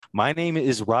My name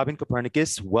is Robin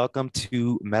Copernicus. Welcome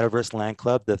to Metaverse Land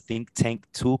Club, the think tank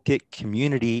toolkit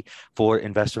community for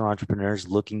investor entrepreneurs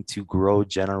looking to grow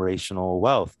generational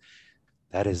wealth.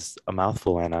 That is a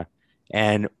mouthful, Anna.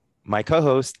 And my co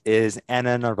host is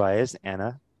Anna Narvaez.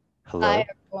 Anna, Hi hello.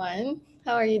 everyone,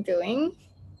 how are you doing?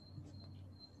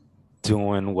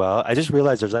 Doing well. I just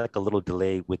realized there's like a little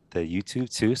delay with the YouTube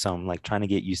too, so I'm like trying to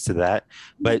get used to that.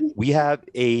 But we have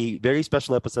a very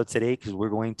special episode today because we're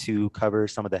going to cover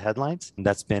some of the headlines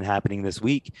that's been happening this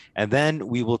week. And then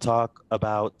we will talk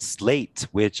about Slate,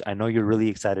 which I know you're really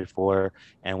excited for,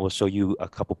 and we'll show you a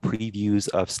couple previews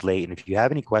of Slate. And if you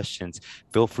have any questions,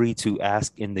 feel free to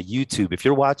ask in the YouTube. If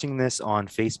you're watching this on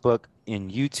Facebook,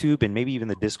 in YouTube, and maybe even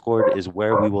the Discord is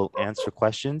where we will answer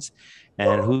questions.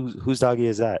 And whose doggy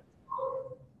is that?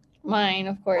 Mine,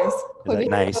 of course. Is What do that you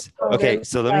think nice? about Okay, this?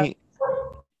 so let me,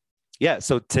 yeah,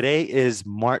 so today is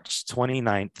March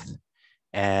 29th,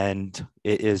 and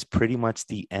it is pretty much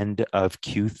the end of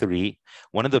Q3.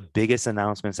 One of the biggest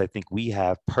announcements I think we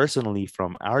have personally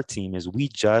from our team is we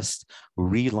just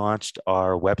relaunched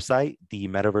our website, the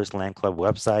Metaverse Land Club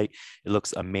website. It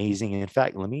looks amazing. In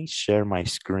fact, let me share my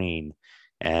screen,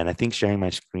 and I think sharing my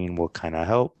screen will kind of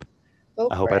help. Go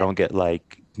I for hope I it. don't get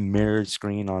like mirrored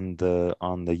screen on the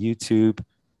YouTube.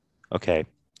 Okay.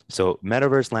 So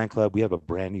Metaverse Land Club, we have a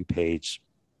brand new page,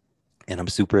 and I'm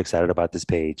super excited about this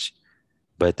page.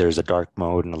 But there's a dark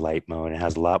mode and a light mode. It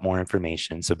has a lot more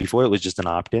information. So before it was just an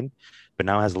opt-in, but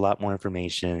now it has a lot more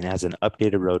information. It has an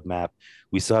updated roadmap.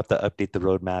 We still have to update the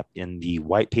roadmap in the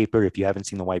white paper. If you haven't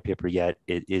seen the white paper yet,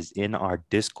 it is in our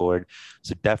Discord.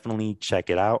 So definitely check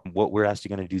it out. What we're actually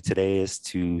going to do today is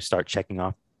to start checking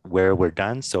off where we're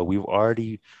done. So we've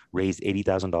already raised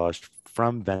 $80,000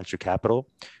 from venture capital.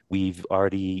 We've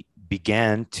already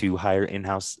began to hire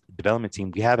in-house development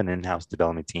team. We have an in-house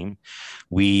development team.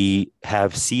 We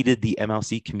have seeded the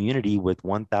MLC community with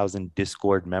 1,000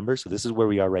 Discord members. So this is where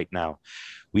we are right now.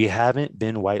 We haven't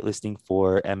been whitelisting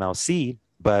for MLC,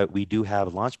 but we do have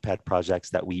launchpad projects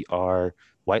that we are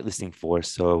whitelisting for.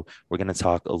 So we're going to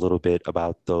talk a little bit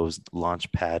about those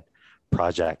launchpad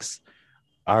projects.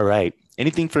 All right.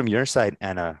 Anything from your side,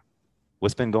 Anna?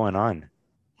 What's been going on?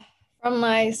 From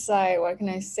my side, what can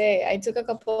I say? I took a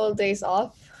couple of days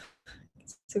off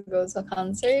to go to a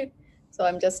concert. So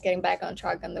I'm just getting back on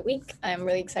track on the week. I'm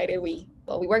really excited. We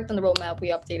worked on the roadmap, we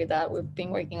updated that. We've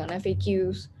been working on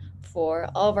FAQs for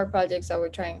all of our projects that we're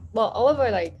trying. Well, all of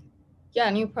our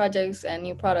new projects and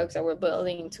new products that we're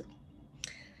building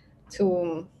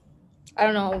to I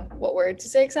don't know what word to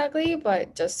say exactly,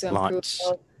 but just to improve. Launch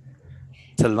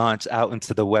to launch out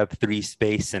into the Web3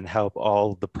 space and help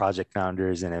all the project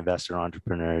founders and investor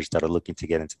entrepreneurs that are looking to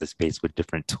get into the space with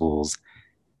different tools.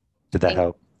 Did that Thank,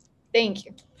 help? thank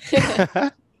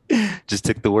you. Just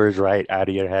took the words right out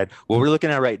of your head. What we're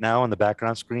looking at right now on the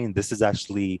background screen, this is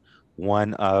actually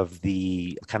one of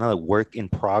the kind of like work in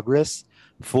progress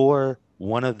for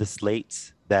one of the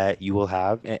slates that you will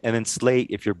have. And then Slate,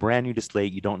 if you're brand new to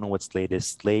Slate, you don't know what Slate is.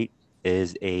 Slate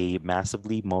is a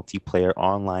massively multiplayer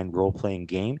online role-playing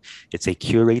game. It's a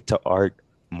curate to art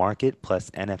market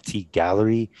plus NFT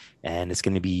gallery, and it's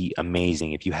going to be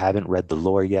amazing. If you haven't read the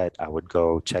lore yet, I would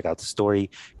go check out the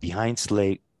story behind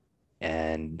Slate.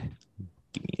 And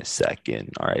give me a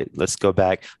second. All right, let's go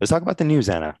back. Let's talk about the news,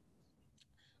 Anna.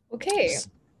 Okay.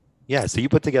 Yeah, so you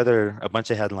put together a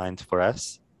bunch of headlines for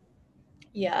us.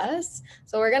 Yes.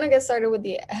 So we're gonna get started with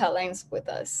the headlines with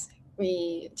us.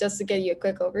 We just to give you a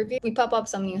quick overview. We pop up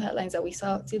some new headlines that we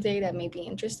saw today that may be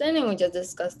interesting, and we just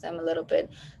discuss them a little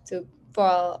bit to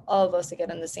for all of us to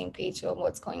get on the same page of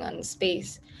what's going on in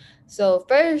space. So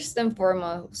first and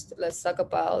foremost, let's talk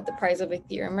about the price of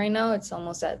Ethereum right now. It's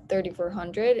almost at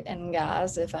 3,400, and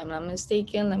gas, if I'm not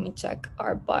mistaken, let me check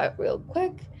our bot real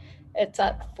quick. It's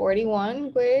at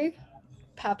 41 where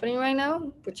happening right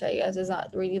now, which I guess is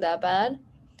not really that bad.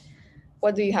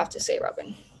 What do you have to say,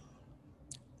 Robin?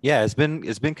 Yeah, it's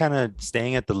been kind of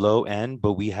staying at the low end,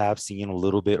 but we have seen a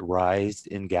little bit rise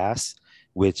in gas,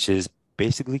 which is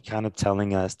basically kind of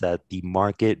telling us that the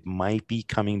market might be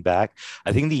coming back.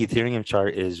 I think the Ethereum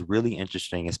chart is really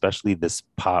interesting, especially this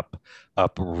pop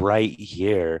up right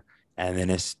here. And then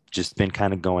it's just been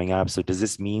kind of going up. So does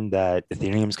this mean that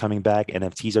Ethereum's coming back?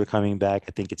 NFTs are coming back?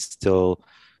 I think it's still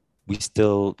we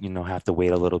still, have to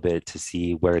wait a little bit to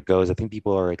see where it goes. I think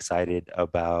people are excited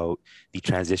about the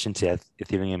transition to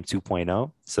Ethereum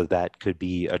 2.0, so that could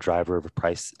be a driver of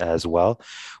price as well.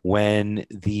 When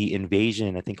the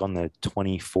invasion, I think on the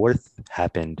 24th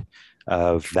happened,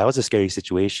 that was a scary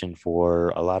situation for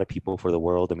a lot of people, for the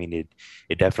world. I mean,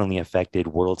 it definitely affected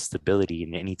world stability,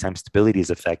 and anytime stability is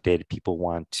affected, people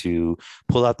want to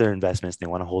pull out their investments. They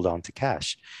want to hold on to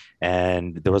cash,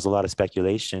 and there was a lot of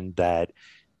speculation that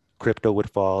crypto would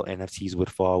fall, NFTs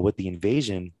would fall with the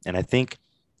invasion. And I think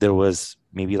there was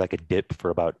maybe like a dip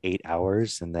for about 8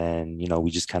 hours. And then,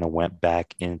 we just kind of went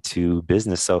back into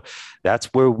business. So that's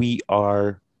where we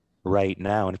are right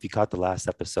now. And if you caught the last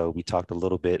episode, we talked a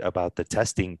little bit about the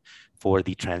testing for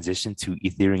the transition to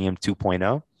Ethereum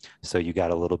 2.0. So you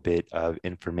got a little bit of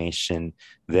information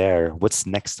there. What's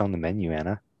next on the menu,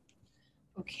 Anna?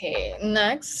 Okay,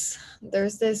 next,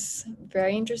 there's this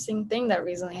very interesting thing that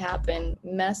recently happened.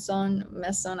 Mason,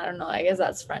 I don't know, I guess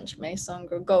that's French. Mason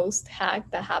ghost hack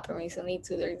that happened recently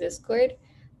to their Discord.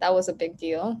 That was a big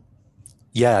deal.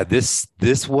 Yeah, this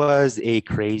was a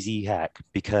crazy hack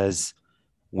because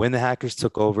when the hackers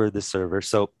took over the server,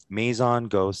 so Maison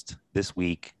Ghost this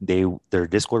week, their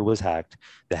Discord was hacked.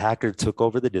 The hacker took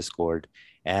over the Discord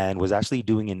and was actually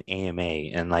doing an AMA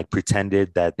and like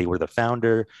pretended that they were the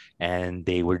founder and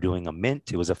they were doing a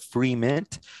mint. It was a free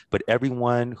mint, but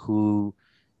everyone who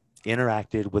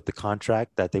interacted with the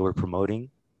contract that they were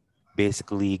promoting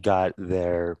basically got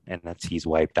their NFTs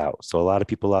wiped out. So a lot of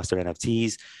people lost their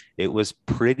NFTs. It was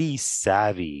pretty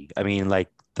savvy. I mean,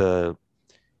 like the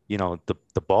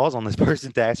balls on this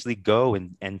person to actually go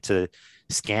and to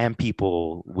scam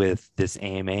people with this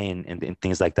AMA and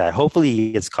things like that. Hopefully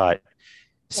he gets caught.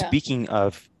 Yeah. Speaking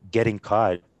of getting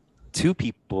caught, two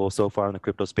people so far in the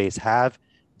crypto space have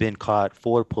been caught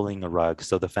for pulling a rug.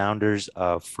 So the founders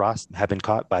of Frost have been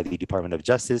caught by the Department of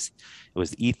Justice. It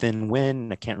was Ethan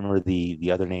Wynn. I can't remember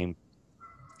the other name.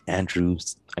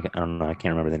 Andrews. I don't know. I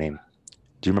can't remember the name.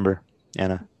 Do you remember,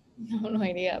 Anna? No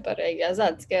idea, but I guess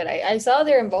that's good. I saw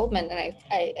their involvement, and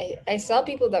I saw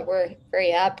people that were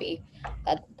very happy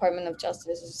that Department of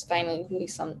Justice is finally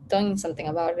doing something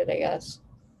about it, I guess.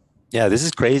 Yeah, this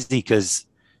is crazy because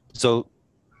so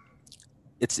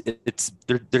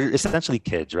they're essentially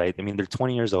kids, right? I mean, they're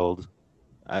 20 years old.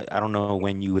 I don't know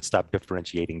when you would stop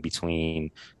differentiating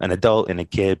between an adult and a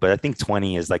kid, but I think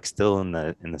 20 is like still in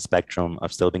the spectrum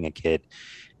of still being a kid.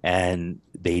 And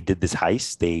they did this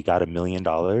heist. They got $1 million,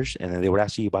 and then they were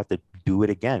actually about to do it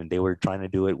again. They were trying to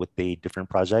do it with a different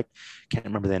project. Can't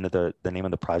remember the end of the name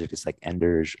of the project. It's like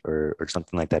Enders or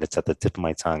something like that. It's at the tip of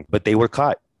my tongue. But they were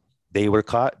caught. They were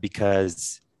caught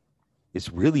because it's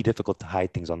really difficult to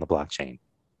hide things on the blockchain.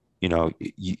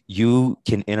 You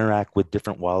can interact with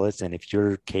different wallets, and if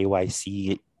you're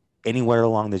KYC anywhere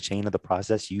along the chain of the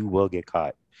process, you will get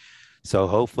caught. So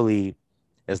hopefully,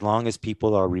 as long as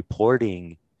people are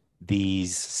reporting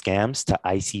these scams to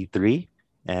IC3,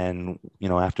 and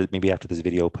after this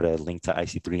video, put a link to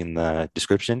IC3 in the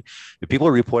description. If people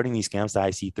are reporting these scams to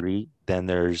IC3, then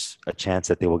there's a chance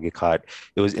that they will get caught.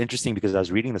 It was interesting because I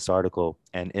was reading this article,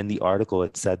 and in the article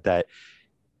it said that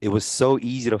it was so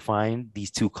easy to find these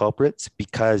two culprits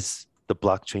because the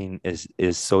blockchain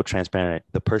is so transparent.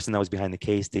 The person that was behind the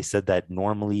case, they said that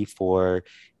normally for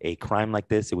a crime like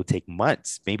this, it would take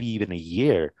months, maybe even a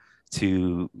year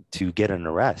to get an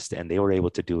arrest, and they were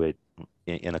able to do it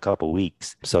in a couple of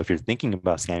weeks. So if you're thinking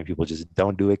about scamming people, just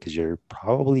don't do it because you're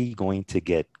probably going to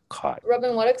get caught.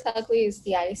 Robin, what exactly is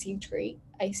the IC3?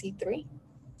 IC3?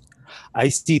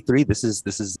 IC3, this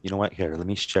is you know what? Here, let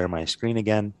me share my screen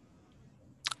again.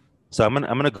 So I'm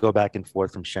gonna go back and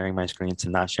forth from sharing my screen to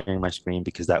not sharing my screen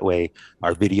because that way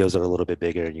our videos are a little bit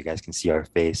bigger and you guys can see our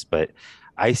face. But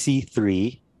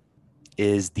IC3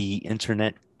 is the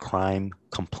Internet Crime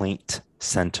Complaint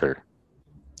Center,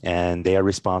 and they are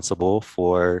responsible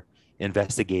for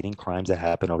investigating crimes that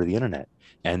happen over the internet.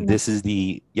 And this is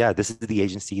the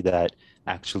agency that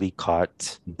actually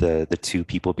caught the two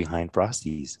people behind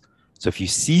Frosties. So if you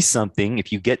see something,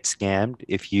 if you get scammed,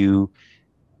 if you've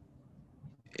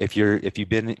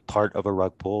been part of a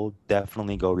rug pull,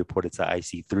 definitely go report it to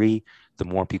IC3. The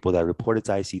more people that report it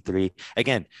to IC3,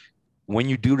 again, when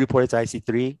you do report it to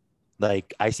IC3,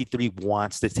 like IC3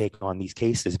 wants to take on these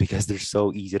cases because they're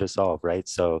so easy to solve, right?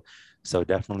 So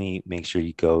definitely make sure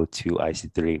you go to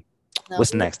IC3. Now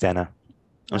What's next, Anna?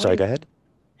 I'm now sorry, we go ahead.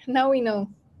 now we know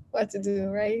what to do,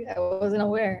 right? I wasn't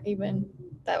aware even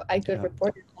that I could Yeah.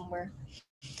 report it somewhere.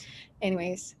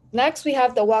 Anyways, next we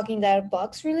have the Walking Dead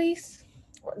box release.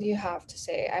 What do you have to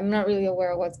say? I'm not really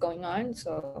aware of what's going on,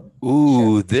 so sure.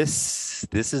 Ooh, this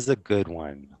is a good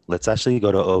one. Let's actually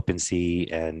go to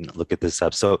OpenSea and look at this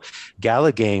up. So,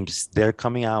 Gala Games, they're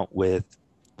coming out with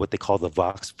what they call the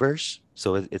Voxverse.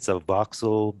 So it's a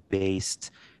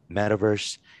voxel-based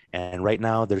metaverse, and right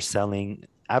now they're selling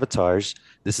avatars.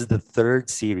 This is the third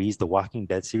series, the Walking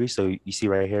Dead series. So you see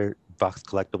right here, Vox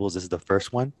Collectibles. This is the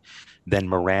first one. Then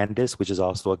Mirandus, which is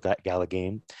also a Gala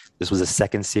game. This was a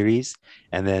second series,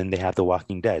 and then they have the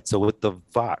Walking Dead. So with the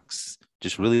Vox,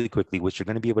 just really quickly, what you're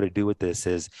going to be able to do with this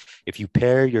is if you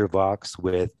pair your Vox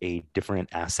with a different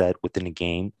asset within a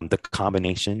game, the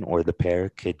combination or the pair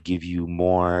could give you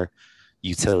more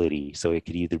utility. So it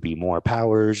could either be more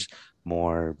powers,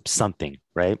 more something,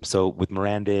 right? So with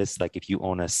Mirandus, like if you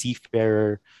own a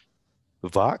Seafarer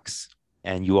Vox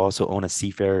and you also own a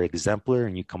Seafarer Exemplar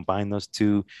and you combine those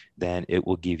two, then it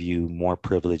will give you more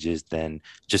privileges than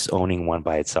just owning one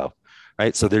by itself.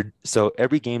 Right. So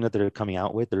every game that they're coming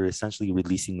out with, they're essentially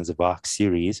releasing as a Vox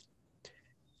series.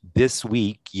 This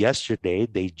week, yesterday,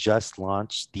 they just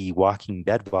launched the Walking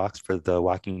Dead Vox for the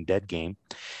Walking Dead game,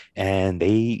 and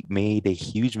they made a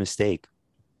huge mistake.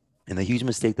 And the huge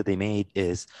mistake that they made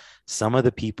is some of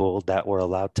the people that were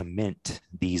allowed to mint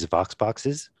these Vox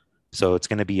boxes. So it's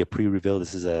going to be a pre-reveal.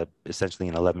 This is a essentially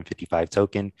an 1155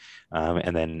 token,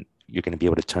 and then you're going to be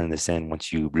able to turn this in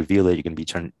once you reveal it. You're going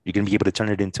to be able to turn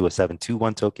it into a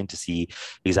 721 token to see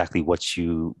exactly what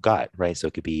you got. Right. So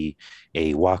it could be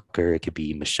a Walker, it could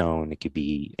be Michonne, it could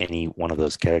be any one of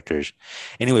those characters.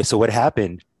 Anyway, so what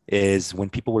happened is when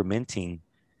people were minting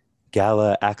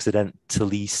Gala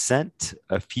accidentally sent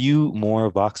a few more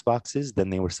Vox boxes than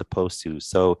they were supposed to.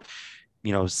 So,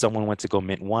 someone went to go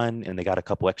mint one and they got a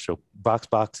couple extra Vox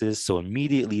boxes. So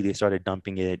immediately they started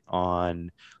dumping it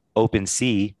on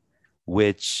OpenSea,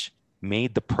 which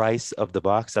made the price of the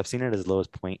box. I've seen it as low as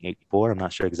 0.84. I'm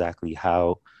not sure exactly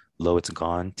how low it's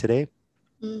gone today,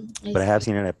 I but I have see.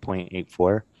 seen it at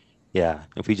 0.84. Yeah,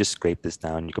 if we just scrape this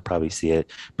down, you could probably see it.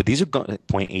 But these are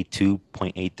 0.82,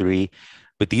 0.83,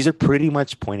 but these are pretty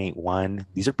much 0.81.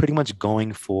 These are pretty much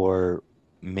going for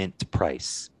mint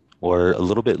price or a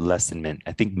little bit less than mint.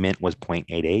 I think mint was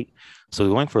 0.88. So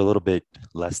going for a little bit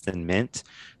less than mint.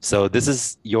 So this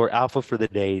is your alpha for the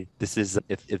day. This is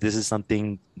if this is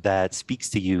something that speaks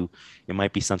to you, it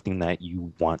might be something that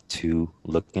you want to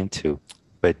look into.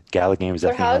 But Gala Games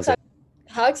But definitely has it.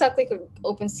 how exactly could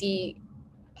OpenSea,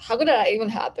 how could that even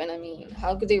happen? I mean,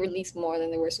 how could they release more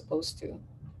than they were supposed to?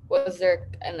 Was there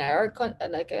an error,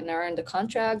 like an error in the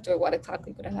contract, or what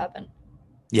exactly could have happened?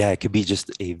 Yeah, it could be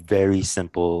just a very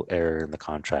simple error in the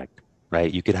contract, right?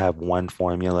 You could have one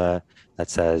formula that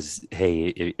says, hey,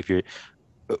 if you're,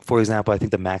 for example, I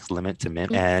think the max limit to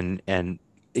mint, and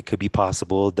it could be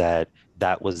possible that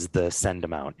that was the send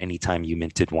amount anytime you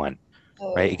minted one,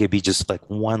 right? It Oh, could be just like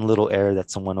one little error that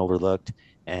someone overlooked,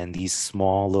 and these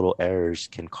small little errors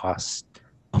can cost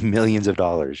millions of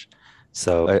dollars.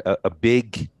 So a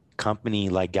big company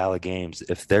like Gala Games,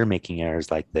 if they're making errors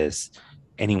like this,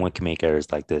 anyone can make errors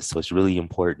like this. So it's really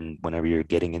important whenever you're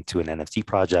getting into an NFT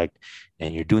project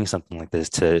and you're doing something like this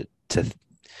to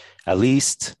at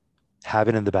least have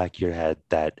it in the back of your head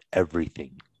that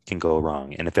everything can go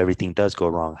wrong. And if everything does go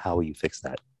wrong, how will you fix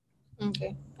that?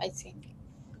 okay, I see. Okay,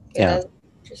 Yeah. that's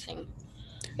interesting.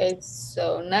 Okay,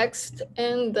 so next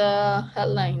in the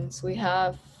headlines, we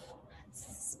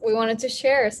wanted to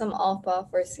share some alpha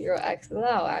for 0x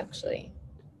actually.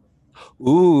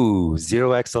 Ooh,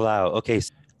 zero X allow. Okay,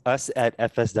 so us at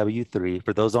FSW3,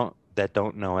 for those that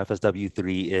don't know,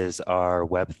 FSW3 is our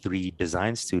Web3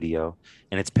 design studio,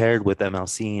 and it's paired with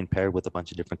MLC and paired with a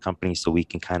bunch of different companies so we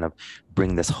can kind of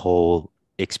bring this whole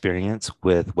experience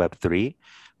with Web3.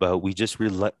 But we just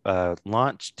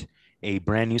launched a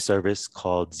brand new service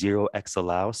called Zero X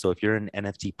Allow. So if you're an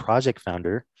NFT project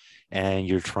founder and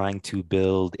you're trying to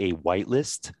build a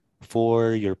whitelist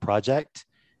for your project,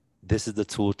 this is the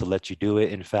tool to let you do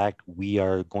it. In fact, we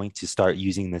are going to start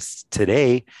using this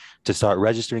today to start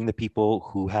registering the people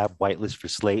who have whitelist for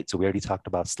Slate. So we already talked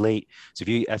about Slate. So if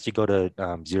you actually go to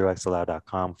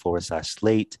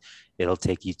 0xallow.com/Slate, it'll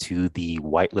take you to the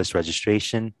whitelist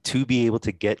registration. To be able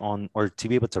to get on or to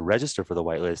be able to register for the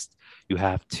whitelist, you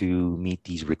have to meet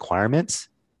these requirements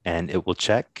and it will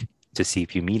check to see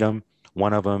if you meet them.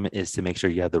 One of them is to make sure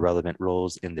you have the relevant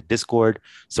roles in the Discord.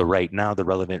 So right now, the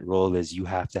relevant role is you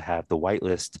have to have the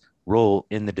whitelist role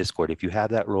in the Discord. If you have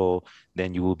that role,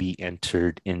 then you will be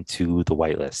entered into the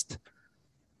whitelist.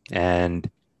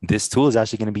 And this tool is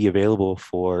actually going to be available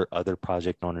for other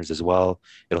project owners as well.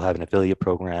 It'll have an affiliate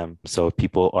program. So if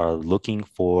people are looking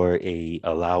for a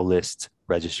allow list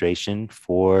registration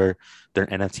for their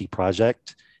NFT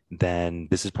project, then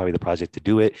this is probably the project to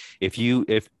do it. If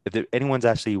anyone's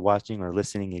actually watching or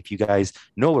listening, if you guys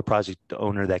know a project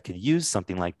owner that could use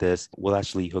something like this, we'll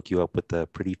actually hook you up with a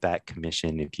pretty fat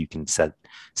commission if you can set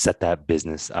that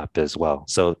business up as well.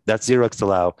 So that's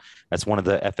 0x That's one of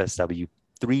the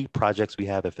FSW3 projects we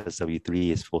have.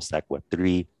 FSW3 is full stack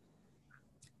Web3,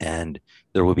 and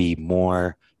there will be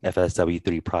more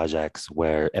FSW3 projects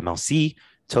where MLC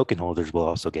token holders will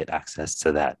also get access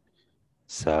to that.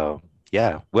 So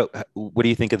yeah, what do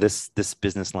you think of this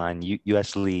business line? You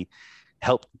actually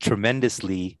helped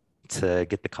tremendously to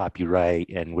get the copyright,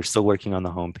 and we're still working on the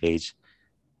homepage.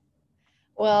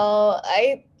 Well,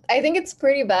 I think it's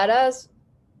pretty badass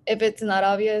if it's not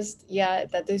obvious, yeah,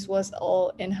 that this was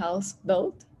all in-house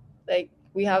built. Like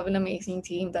we have an amazing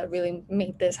team that really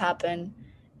made this happen,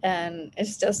 and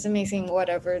it's just amazing.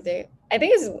 Whatever they, I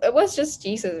think it was just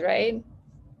Jesus, right?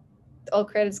 All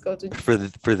credits go to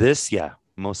Jesus. For this, yeah,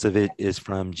 most of it is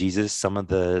from Jesus. Some of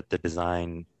the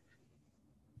design,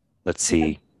 let's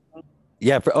see.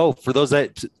 Yeah, for those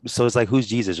that, so it's like, who's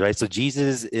Jesus, right? So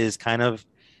Jesus is kind of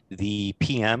the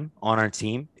PM on our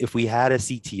team. If we had a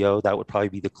CTO, that would probably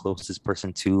be the closest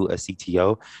person to a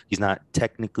CTO. He's not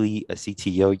technically a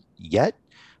CTO yet,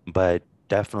 but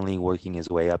definitely working his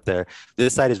way up there.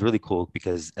 This side is really cool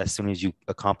because as soon as you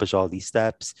accomplish all these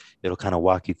steps, it'll kind of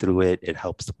walk you through it. It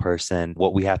helps the person.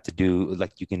 What we have to do,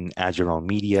 like you can add your own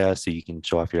media so you can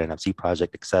show off your NFT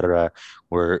project, etc.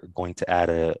 We're going to add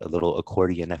a little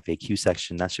accordion FAQ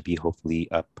section that should be hopefully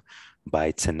up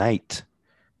by tonight.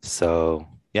 So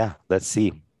yeah, let's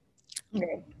see.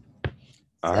 Okay.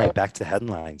 All So right, back to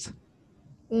headlines.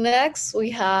 next we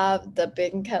have the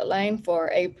big headline for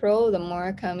April. The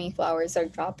Murakami Flowers are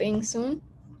dropping soon.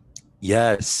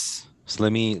 Yes. So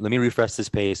let me refresh this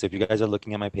page. So if you guys are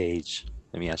looking at my page,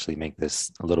 let me actually make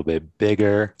this a little bit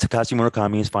bigger. Takashi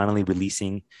Murakami is finally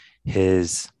releasing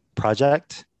his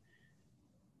project,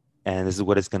 and this is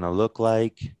what it's gonna look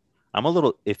like. I'm a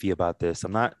little iffy about this.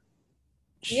 I'm not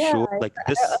Yeah, sure. Like I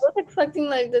this, was expecting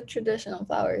like the traditional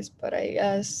flowers, but I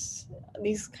guess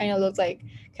these kind of look like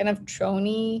kind of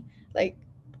Trony, like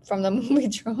from the movie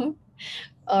Tron,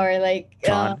 or like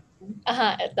Tron.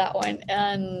 that one,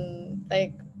 and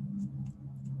like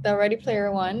the Ready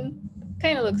Player One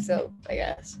kind of looks dope, I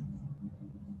guess.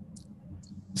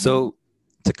 So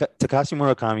Takashi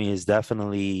Murakami is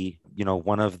definitely,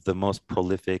 one of the most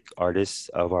prolific artists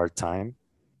of our time.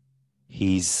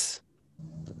 He's,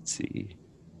 let's see,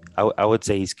 I would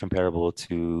say he's comparable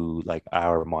to like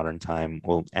our modern time.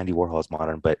 Well, Andy Warhol's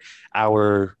modern, but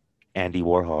our Andy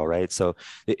Warhol, right? So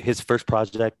his first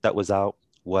project that was out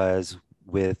was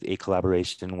with a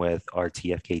collaboration with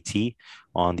RTFKT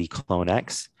on the Clone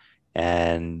X.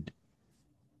 And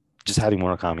just having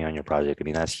Murakami on your project, I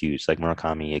mean, that's huge. Like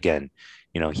Murakami, again,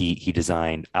 he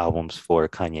designed albums for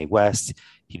Kanye West.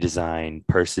 He designed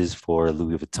purses for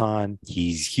Louis Vuitton.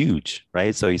 He's huge,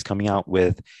 right? So he's coming out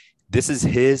with, this is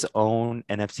his own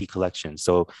NFT collection.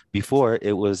 So before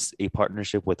it was a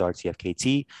partnership with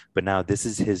RTFKT, but now this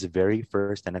is his very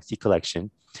first NFT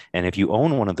collection. And if you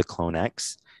own one of the Clone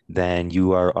X, then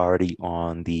you are already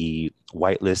on the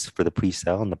whitelist for the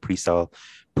pre-sale, and the pre-sale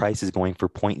price is going for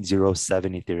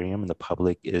 0.07 Ethereum and the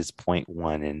public is zero point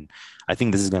 0.1. And I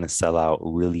think this is going to sell out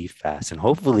really fast. And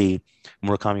hopefully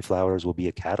Murakami Flowers will be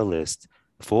a catalyst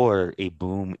for a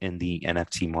boom in the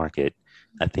NFT market.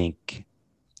 I think,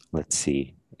 let's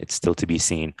see, it's still to be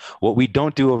seen. What we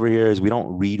don't do over here is we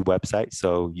don't read websites.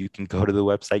 So you can go to the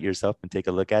website yourself and take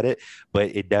a look at it,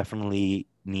 but it definitely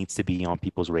needs to be on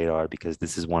people's radar because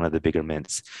this is one of the bigger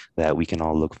mints that we can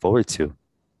all look forward to.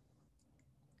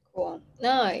 Cool.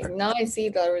 Now I see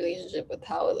the relationship with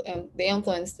how the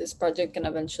influence this project can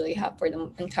eventually have for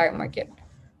the entire market.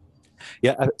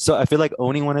 Yeah. So I feel like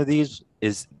owning one of these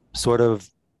is sort of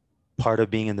part of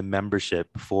being in the membership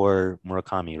for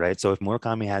Murakami, right? So if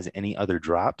Murakami has any other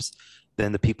drops,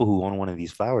 then the people who own one of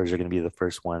these flowers are going to be the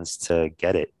first ones to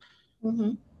get it.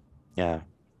 Hmm. Yeah.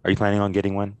 Are you planning on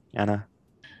getting one, Anna?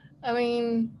 I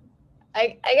mean,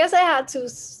 I guess I had to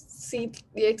see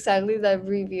exactly the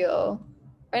reveal.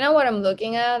 Right now, what I'm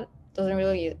looking at doesn't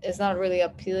really, it's not really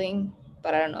appealing,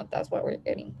 but I don't know if that's what we're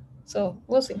getting. So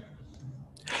we'll see.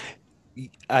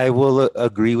 I will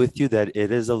agree with you that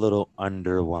it is a little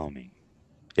underwhelming.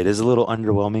 It is a little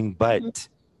underwhelming, Mhm. but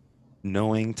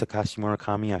knowing Takashi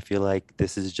Murakami, I feel like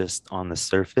this is just on the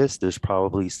surface. There's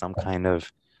probably some kind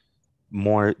of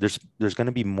more, there's going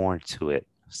to be more to it.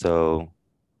 So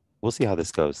we'll see how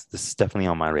this goes. This is definitely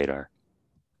on my radar.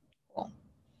 Cool. All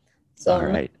So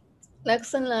right.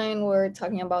 next in line, we're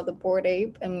talking about the Bored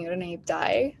Ape and Mutant Ape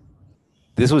Die.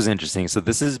 This was interesting. So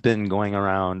this has been going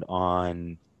around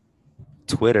on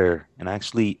Twitter and I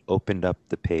actually opened up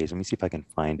the page. Let me see if I can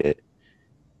find it.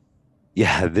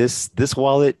 Yeah, this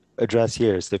wallet address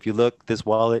here. So if you look, this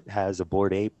wallet has a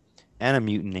bored ape and a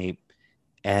mutant ape,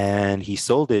 and he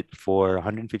sold it for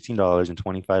 $115 and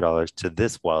 $25 to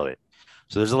this wallet.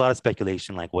 So there's a lot of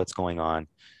speculation like what's going on.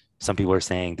 Some people are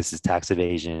saying this is tax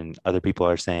evasion. Other people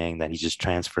are saying that he's just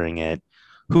transferring it.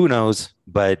 Who knows?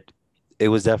 But it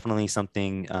was definitely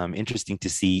something interesting to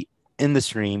see in the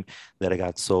stream that it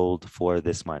got sold for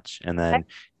this much. And I then,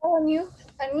 saw a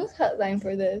news headline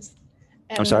for this,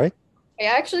 I'm and sorry? I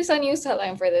actually saw a news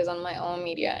headline for this on my own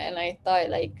media, and I thought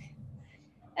like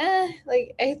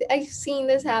I've seen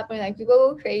this happen. Like people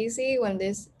go crazy when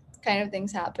this kind of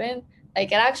things happen.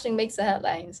 Like it actually makes the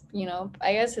headlines.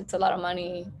 I guess it's a lot of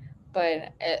money,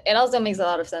 but it also makes a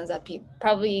lot of sense that people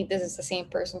probably this is the same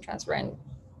person transferring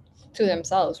to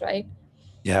themselves, right?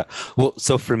 Yeah. Well,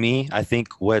 so for me, I think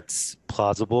what's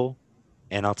plausible,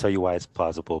 and I'll tell you why it's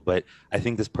plausible, but I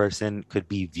think this person could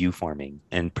be view farming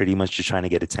and pretty much just trying to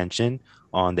get attention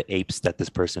on the apes that this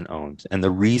person owns. And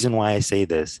the reason why I say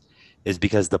this is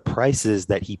because the prices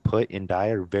that he put in DAI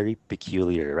are very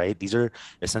peculiar, right? These are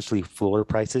essentially floor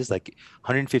prices, like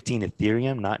 115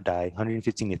 Ethereum, not DAI.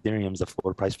 115 Ethereum is the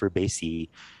floor price for base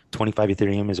C. 25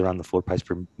 Ethereum is around the floor price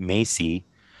for May C.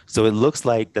 So it looks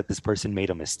like that this person made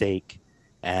a mistake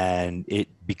and it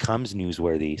becomes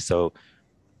newsworthy. So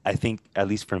I think, at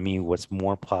least for me, what's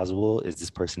more plausible is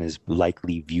this person is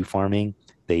likely view farming.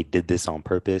 They did this on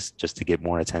purpose just to get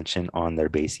more attention on their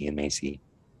Basie and Macy.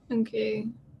 Okay.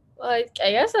 Well,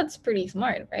 I guess that's pretty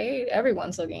smart, right?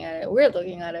 Everyone's looking at it. We're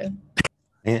looking at it.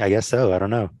 I guess so. I don't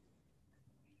know.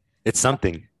 It's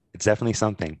something. It's definitely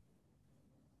something.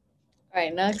 All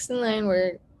right, next in line,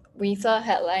 we saw a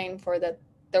headline for that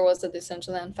there was a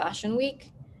Decentraland Fashion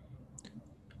Week.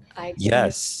 I couldn't really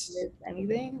Yes. miss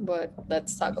anything, but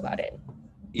let's talk about it.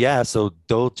 Yeah. So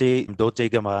Dolce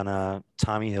Gabbana,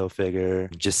 Tommy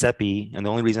Hilfiger, Giuseppe, and the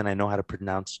only reason I know how to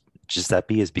pronounce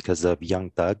Giuseppe is because of Young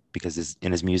Thug, because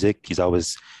in his music he's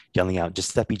always yelling out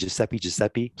Giuseppe, Giuseppe,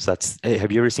 Giuseppe. So that's. Hey,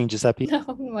 have you ever seen Giuseppe? It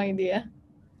No idea.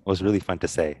 was really fun to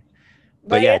say. But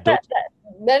But I yeah, guess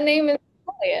that name is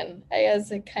Italian. I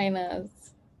guess it kind of.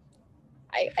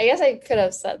 I guess I could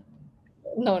have said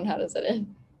known how to say it.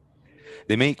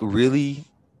 they make really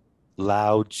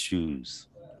loud shoes.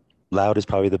 Loud is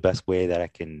probably the best way that I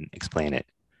can explain it.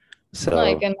 No,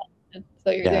 I So can.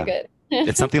 So you're doing yeah, good.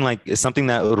 it's something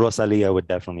that Rosalia would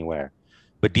definitely wear.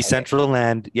 But Okay.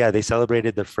 Decentraland, yeah, they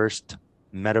celebrated their first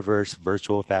metaverse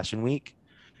virtual fashion week,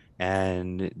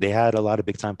 and they had a lot of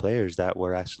big time players that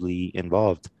were actually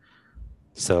involved.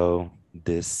 So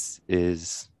this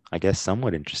is, I guess,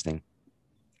 somewhat interesting.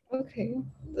 Okay.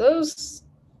 Those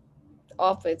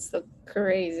outfits look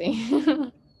crazy.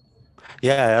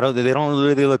 Yeah, they don't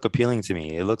really look appealing to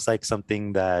me. It looks like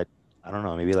something that I don't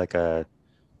know, maybe like a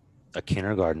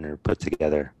kindergartner put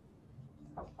together.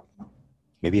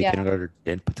 Maybe a Yeah. kindergartner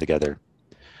did put together.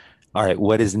 All right,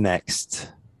 what is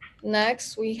next?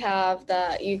 Next, we have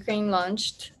that Ukraine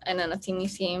launched an NFT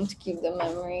museum to keep the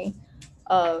memory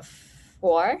of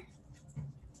war.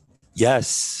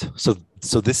 Yes.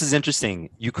 So this is interesting.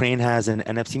 Ukraine has an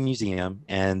NFT museum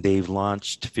and they've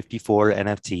launched 54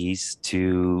 NFTs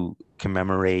to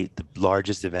commemorate the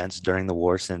largest events during the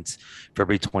war since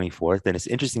February 24th. And it's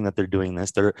interesting that they're doing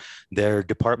this. Their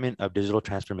Department of Digital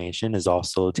Transformation is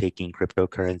also taking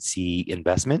cryptocurrency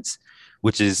investments,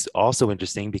 which is also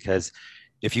interesting because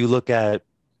if you look at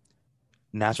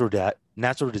natural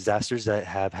disasters that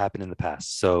have happened in the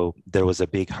past. So there was a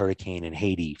big hurricane in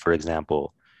Haiti, for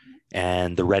example,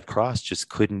 and the Red Cross just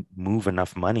couldn't move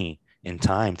enough money in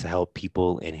time to help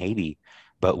people in Haiti.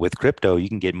 But with crypto, you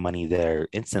can get money there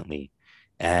instantly.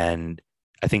 And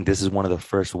I think this is one of the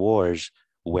first wars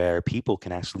where people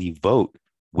can actually vote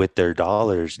with their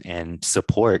dollars and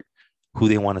support who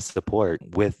they want to support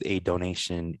with a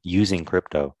donation using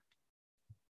crypto.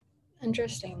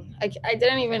 Interesting. I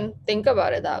didn't even think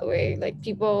about it that way. Like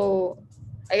people,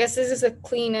 I guess this is the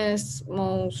cleanest,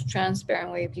 most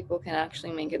transparent way people can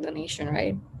actually make a donation,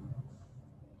 right?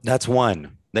 That's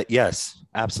one. That yes,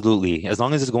 absolutely. As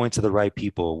long as it's going to the right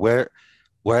people. Where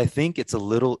I think it's a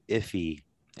little iffy,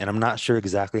 and I'm not sure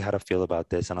exactly how to feel about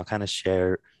this, and I'll kind of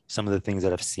share some of the things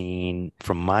that I've seen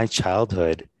from my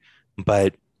childhood.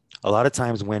 But a lot of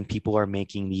times when people are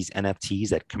making these NFTs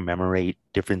that commemorate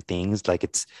different things, like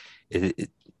it,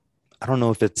 I don't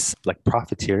know if it's like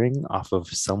profiteering off of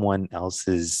someone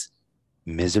else's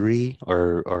misery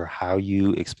or how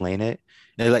you explain it.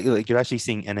 And like you're actually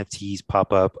seeing NFTs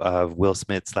pop up of Will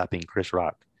Smith slapping Chris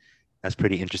Rock. That's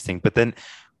pretty interesting. But then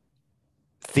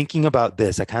thinking about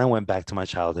this, I kind of went back to my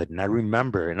childhood, and I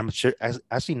remember, and I'm sure,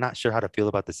 actually not sure how to feel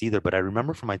about this either, but I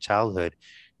remember from my childhood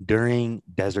during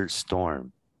Desert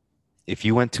Storm, if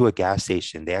you went to a gas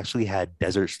station, they actually had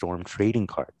Desert Storm trading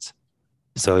cards.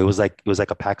 So it was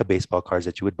like a pack of baseball cards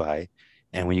that you would buy,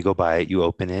 and when you go buy it, you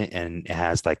open it, and it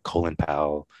has like Colin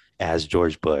Powell, it has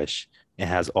George Bush, it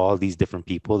has all these different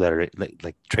people that are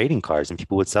like trading cards, and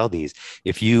people would sell these.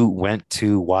 If you went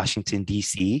to Washington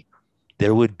D.C.,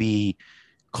 there would be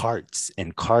carts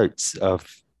and carts of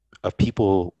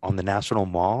people on the National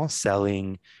Mall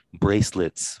selling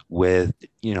bracelets with,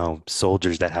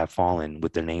 soldiers that have fallen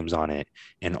with their names on it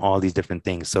and all these different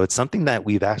things. So it's something that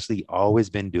we've actually always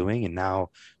been doing, and now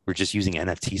we're just using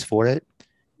NFTs for it.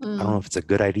 I don't know Mm. if it's a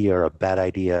good idea or a bad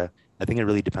idea. I think it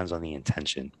really depends on the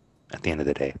intention at the end of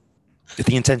the day. If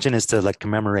the intention is to like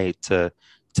commemorate, to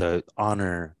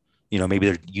honor, maybe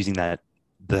they're using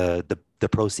the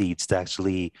proceeds to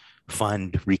actually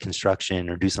fund reconstruction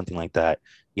or do something like that.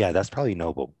 Yeah, that's probably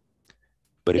noble.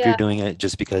 But if you're Yeah, doing it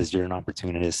just because you're an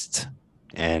opportunist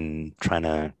and trying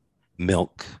to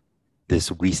milk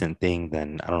this recent thing,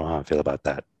 then I don't know how I feel about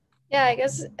that. yeah. I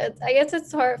guess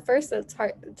it's hard. First, it's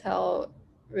hard to tell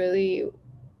really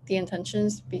the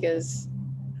intentions because,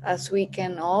 as we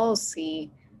can all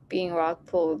see, being rock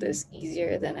pulled is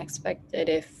easier than expected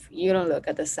if you don't look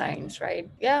at the signs, right?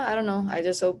 Yeah, I don't know. I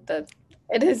just hope that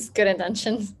it is good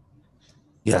intentions.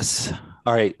 Yes.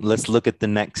 All right, let's look at the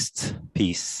next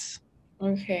piece.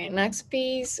 Okay, next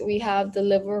piece we have the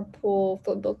Liverpool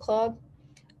Football Club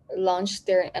launched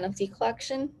their NFT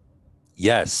collection.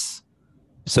 Yes.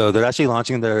 So they're actually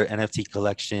launching their NFT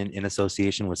collection in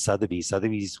association with Sotheby's.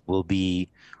 Sotheby's will be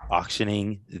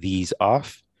auctioning these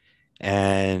off.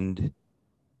 And,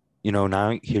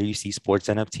 now here you see sports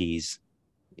NFTs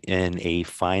in a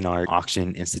fine art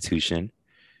auction institution.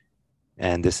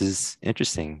 And this is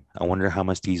interesting. I wonder how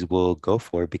much these will go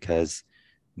for because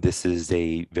this is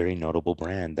a very notable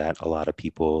brand that a lot of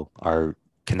people are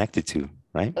connected to,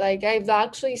 right? Like I've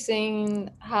actually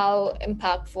seen how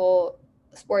impactful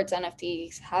sports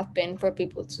NFTs have been for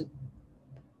people to.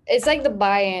 It's like the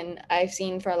buy-in I've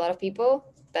seen for a lot of people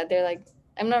that they're like,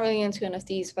 I'm not really into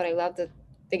NFTs, but I love the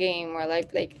game, or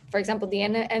like for example the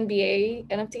NBA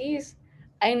NFTs.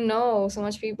 I know so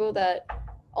much people that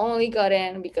only got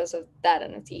in because of that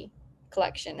NFT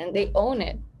collection, and they own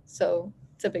it, so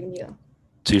it's a big deal.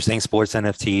 So you're saying sports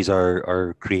NFTs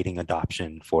are creating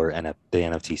adoption for the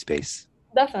NFT space.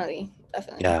 Definitely,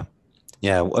 definitely. Yeah.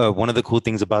 Yeah. One of the cool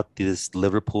things about this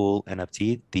Liverpool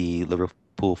NFT, the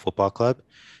Liverpool Football Club,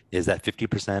 is that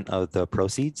 50% of the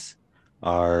proceeds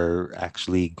are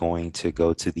actually going to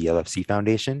go to the LFC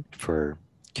Foundation for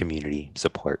community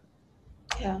support.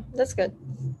 Yeah, that's good.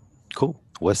 Cool.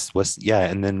 Yeah,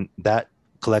 and then that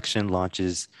collection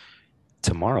launches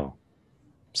tomorrow.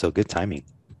 So good timing.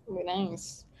 Very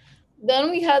nice.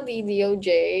 Then we had the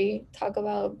DOJ talk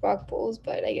about rock pools,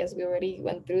 but I guess we already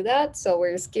went through that. So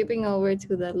we're skipping over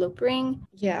to the loop ring.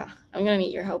 Yeah, I'm gonna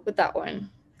need your help with that one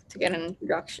to get an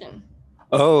introduction.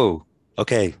 Oh,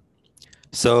 okay.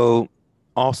 So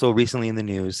also recently in the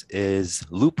news is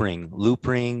Loopring.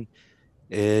 Loopring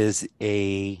is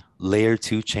a layer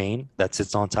two chain that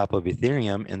sits on top of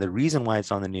Ethereum. And the reason why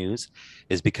it's on the news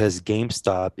is because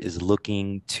GameStop is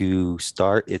looking to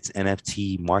start its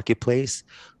NFT marketplace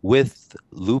with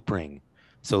Loopring.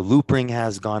 So Loopring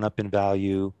has gone up in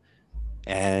value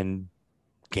and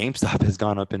GameStop has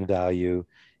gone up in value.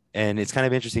 And it's kind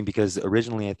of interesting because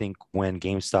originally, I think when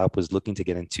GameStop was looking to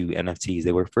get into NFTs,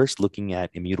 they were first looking at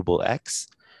Immutable X.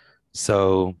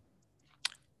 So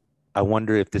I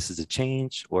wonder if this is a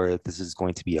change or if this is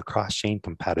going to be a cross chain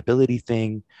compatibility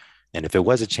thing. And if it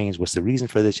was a change, what's the reason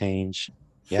for the change?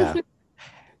 Yeah.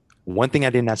 One thing I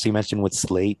didn't actually mention with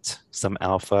Slate, some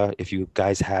alpha. If you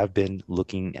guys have been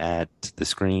looking at the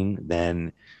screen,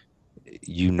 then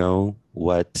you know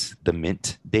what the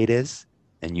mint date is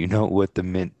and you know what the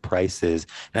mint price is.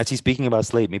 And actually, speaking about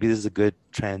Slate, maybe this is a good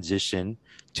transition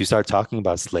to start talking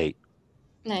about Slate.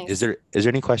 Is Nice. there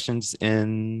any questions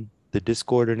in the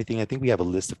Discord or anything? I think we have a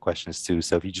list of questions too.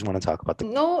 So if you just want to talk about the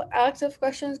No active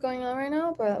questions going on right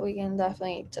now, but we can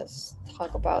definitely just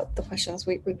talk about the questions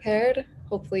we prepared.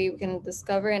 Hopefully, we can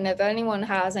discover. And if anyone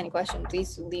has any questions,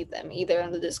 please leave them either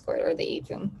in the Discord or the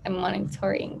Atrium. I'm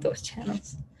monitoring those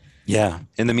channels. Yeah.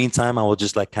 In the meantime, I will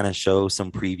just like kind of show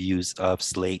some previews of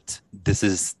Slate. This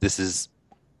is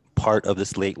part of the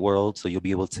Slate world, so you'll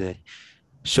be able to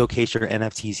showcase your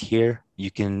NFTs here. You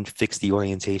can fix the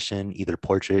orientation, either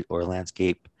portrait or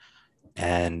landscape,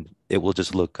 and it will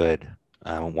just look good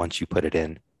once you put it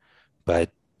in. But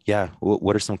yeah,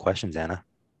 what are some questions, Anna?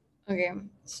 Okay,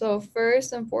 so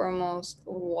first and foremost,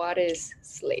 what is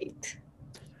Slate?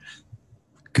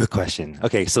 Good question.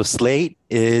 Okay, so Slate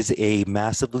is a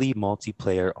massively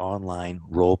multiplayer online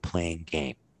role-playing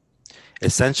game.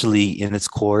 Essentially, in its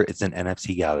core, it's an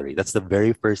NFT gallery. That's the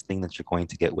very first thing that you're going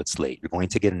to get with Slate. You're going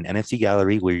to get an NFT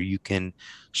gallery where you can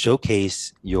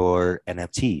showcase your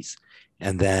NFTs.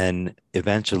 And then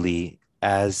eventually,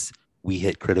 as we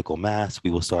hit critical mass, we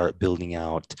will start building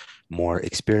out more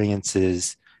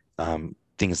experiences,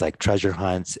 things like treasure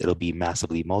hunts. It'll be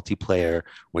massively multiplayer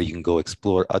where you can go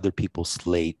explore other people's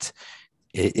Slate.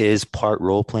 It is part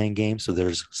role playing game, so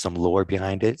there's some lore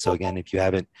behind it. So again, if you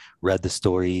haven't read the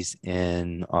stories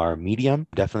in our medium,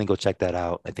 definitely go check that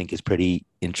out. I think it's pretty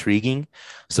intriguing.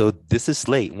 So this is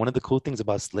Slate. One of the cool things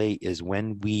about Slate is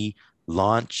when we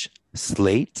launch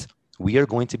Slate, we are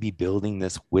going to be building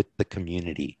this with the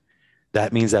community.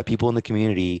 That means that people in the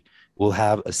community will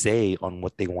have a say on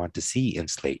what they want to see in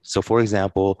Slate. So, for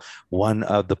example, one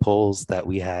of the polls that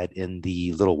we had in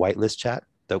the little whitelist chat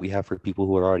that we have for people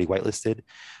who are already whitelisted,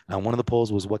 one of the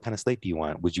polls was, what kind of slate do you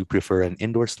want? Would you prefer an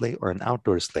indoor slate or an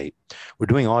outdoor slate? We're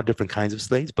doing all different kinds of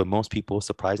slates, but most people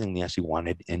surprisingly actually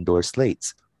wanted indoor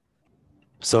slates.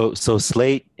 So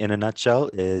Slate in a nutshell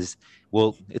is,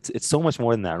 well, it's so much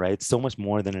more than that, right? It's so much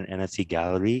more than an NFT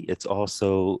gallery. It's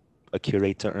also a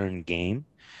curate to earn game.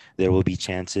 There will be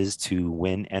chances to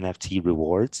win NFT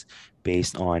rewards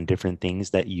based on different things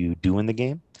that you do in the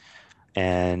game.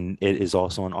 And it is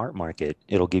also an art market.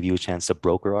 It'll give you a chance to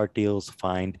broker art deals,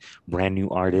 find brand new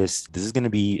artists. This is going to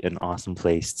be an awesome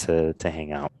place to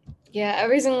hang out. Yeah,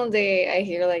 every single day I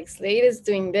hear like Slate is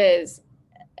doing this,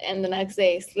 and the next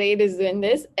day Slate is doing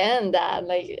this and that.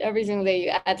 Like every single day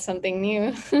you add something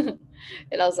new.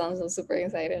 It all sounds so super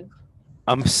excited.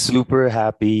 I'm super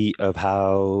happy of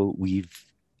how we've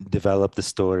developed the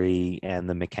story and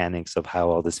the mechanics of how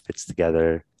all this fits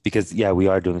together. Because, yeah, we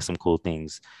are doing some cool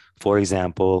things. For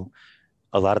example,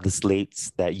 a lot of the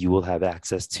slates that you will have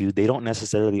access to, they don't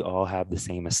necessarily all have the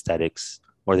same aesthetics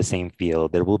or the same feel.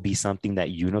 There will be something that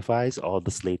unifies all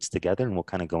the slates together, and we'll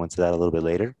kind of go into that a little bit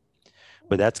later.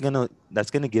 But that's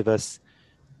gonna give us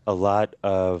a lot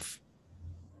of,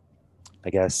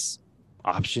 I guess,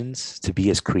 options to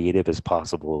be as creative as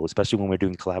possible, especially when we're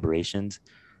doing collaborations.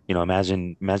 You know,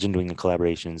 imagine doing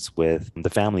collaborations with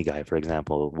the Family Guy, for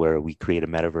example, where we create a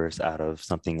metaverse out of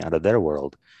something out of their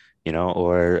world, you know,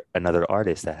 or another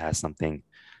artist that has something.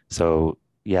 So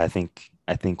yeah, I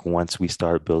think once we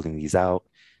start building these out,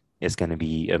 it's going to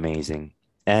be amazing.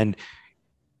 And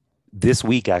this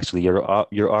week, actually,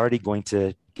 you're already going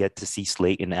to get to see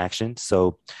Slate in action.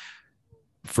 So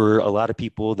for a lot of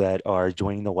people that are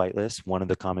joining the whitelist, one of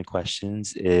the common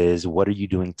questions is, what are you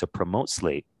doing to promote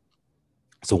Slate?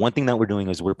 So one thing that we're doing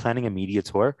is we're planning a media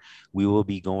tour. We will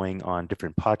be going on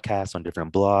different podcasts, on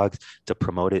different blogs to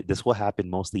promote it. This will happen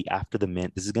mostly after the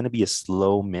mint. This is going to be a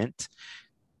slow mint.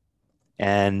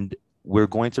 And we're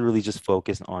going to really just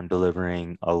focus on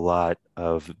delivering a lot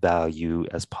of value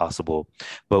as possible.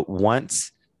 But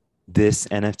once this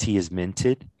NFT is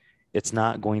minted, it's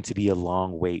not going to be a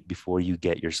long wait before you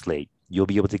get your slate. You'll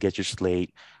be able to get your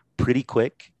slate pretty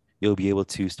quick. You'll be able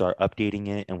to start updating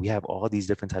it. And we have all these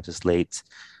different types of slates.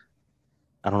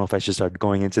 I don't know if I should start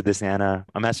going into this, Anna.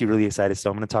 I'm actually really excited.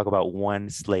 So I'm going to talk about one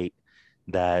slate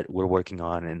that we're working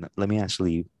on. And let me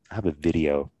actually have a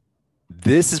video.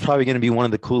 This is probably going to be one of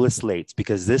the coolest slates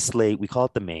because this slate, we call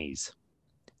it the maze.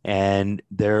 And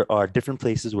there are different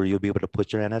places where you'll be able to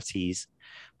put your NFTs.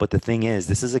 But the thing is,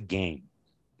 this is a game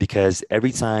because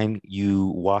every time you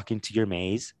walk into your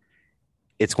maze,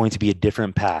 it's going to be a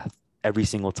different path every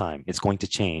single time. It's going to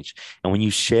change. And when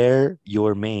you share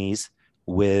your maze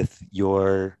with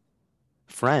your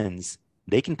friends,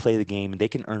 they can play the game and they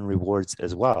can earn rewards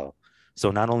as well.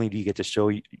 So not only do you get to show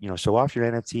off your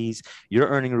NFTs, you're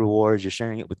earning rewards, you're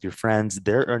sharing it with your friends,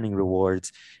 they're earning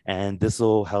rewards, and this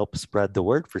will help spread the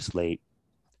word for Slate,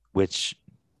 which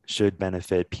should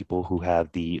benefit people who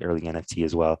have the early NFT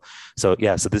as well. So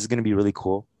yeah, so this is going to be really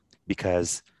cool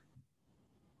because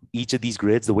each of these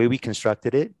grids, the way we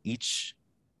constructed it, each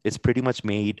it's pretty much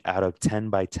made out of 10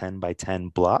 by 10 by 10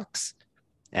 blocks.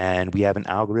 And we have an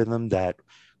algorithm that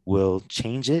will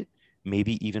change it,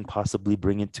 maybe even possibly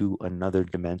bring it to another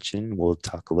dimension. We'll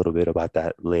talk a little bit about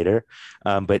that later.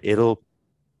 But it'll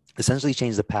essentially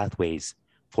change the pathways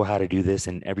for how to do this.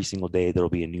 And every single day, there'll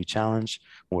be a new challenge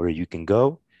where you can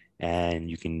go and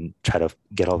you can try to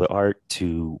get all the art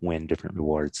to win different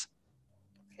rewards.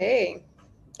 Okay,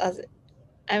 that's it.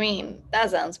 I mean,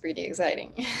 that sounds pretty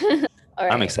exciting. All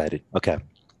I'm right. excited. Okay.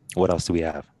 What else do we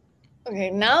have? Okay,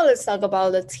 now let's talk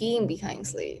about the team behind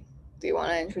Slate. Do you want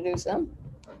to introduce them?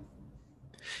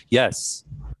 Yes.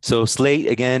 So Slate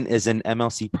again is an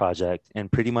MLC project,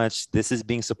 and pretty much this is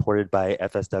being supported by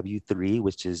FSW3,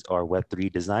 which is our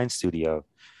Web3 design studio.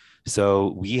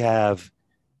 So we have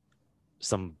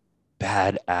some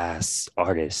badass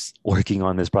artists working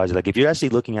on this project. Like if you're actually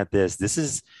looking at this, this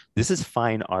is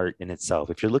fine art in itself.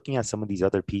 If you're looking at some of these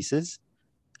other pieces,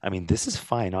 I mean, this is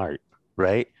fine art,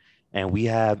 right? And we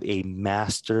have a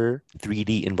master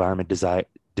 3D environment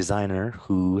designer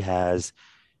who has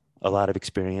a lot of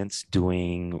experience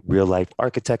doing real life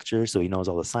architecture. So he knows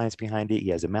all the science behind it. He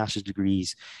has a master's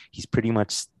degrees. He's pretty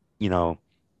much, you know,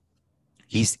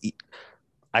 he's,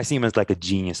 I see him as like a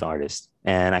genius artist.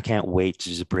 And I can't wait to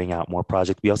just bring out more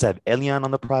projects. We also have Elian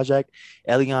on the project.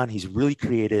 Elian, he's really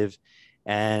creative.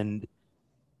 And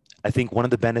I think one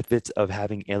of the benefits of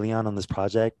having Elian on this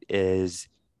project is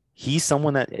he's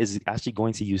someone that is actually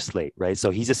going to use Slate, right? So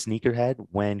he's a sneakerhead.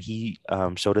 When he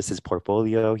showed us his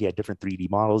portfolio, he had different 3D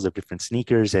models of different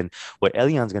sneakers. And what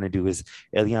Elian's going to do is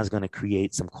Elian's going to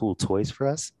create some cool toys for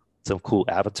us, some cool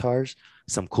avatars,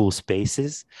 some cool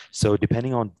spaces. So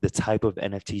depending on the type of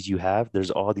NFTs you have,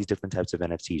 there's all these different types of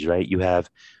NFTs, right? You have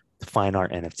fine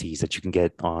art NFTs that you can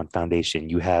get on Foundation.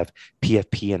 You have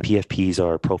PFP, and PFPs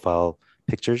are profile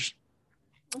pictures.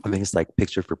 I Mhm. think it's like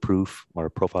picture for proof or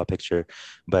profile picture,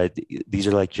 but these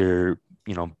are like your,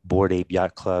 Board Ape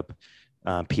Yacht Club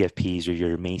PFPs or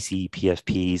your Macy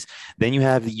PFPs. Then you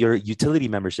have your utility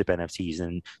membership NFTs,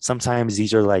 and sometimes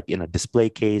these are like in a display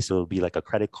case. So it'll be like a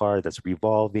credit card that's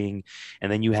revolving,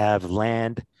 and then you have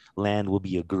land. Land will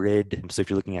be a grid. So if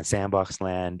you're looking at Sandbox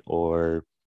Land or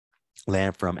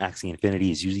land from Axie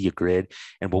Infinity is usually a grid.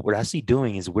 And what we're actually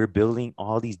doing is we're building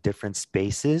all these different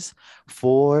spaces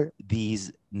for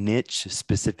these niche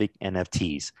specific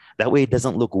NFTs. That way it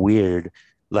doesn't look weird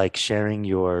like sharing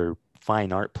your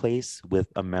fine art place with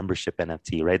a membership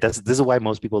NFT, right? This is why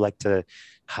most people like to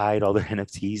hide all their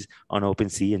NFTs on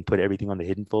OpenSea and put everything on the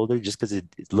hidden folder just because it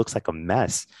looks like a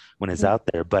mess when it's Yeah. out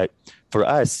there. But for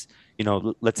us,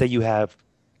 let's say you have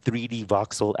 3D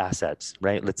voxel assets,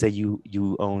 right? Let's say you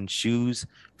own shoes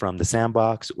from the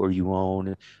Sandbox, or you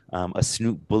own a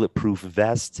Snoop bulletproof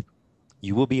vest.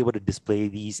 You will be able to display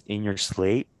these in your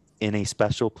slate in a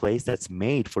special place that's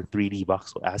made for 3D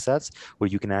voxel assets where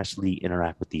you can actually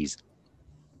interact with these.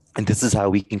 And this is how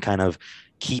we can kind of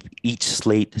keep each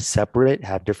slate separate,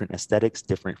 have different aesthetics,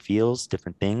 different feels,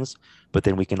 different things, but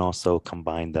then we can also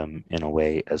combine them in a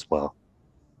way as well.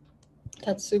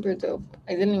 That's super dope.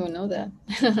 I didn't even know that.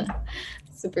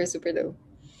 Super, super dope.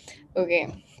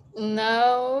 Okay.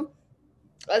 Now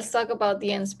let's talk about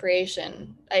the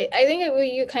inspiration. I think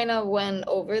you kind of went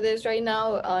over this right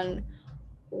now on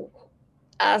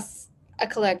as a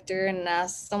collector and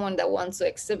as someone that wants to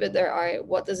exhibit their art,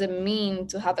 what does it mean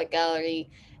to have a gallery?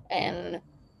 And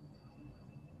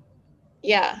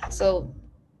yeah, so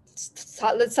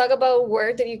let's talk about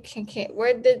where did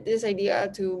where did this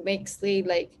idea to make Slate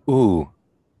like Ooh,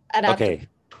 adapt okay.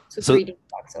 to So 3D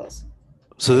voxels?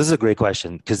 so this is a great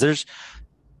question because there's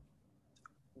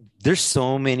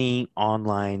so many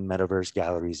online metaverse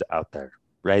galleries out there,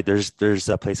 right? There's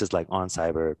places like On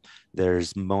Cyber,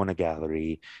 there's Mona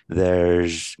Gallery,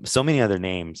 there's so many other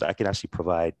names. I could actually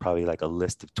provide probably like a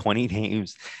list of 20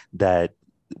 names that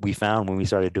we found when we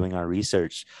started doing our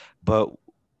research. But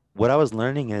what I was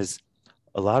learning is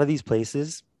a lot of these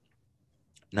places.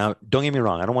 Now, don't get me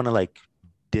wrong, I don't want to like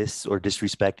diss or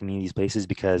disrespect any of these places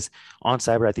because on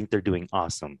cyber I think they're doing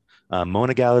awesome.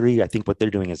 Mona Gallery, I think what they're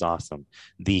doing is awesome.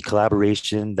 The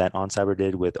collaboration that on cyber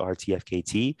did with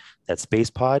RTFKT, that space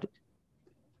pod,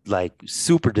 like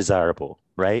super desirable,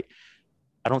 right?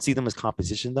 I don't see them as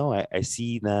competition though. I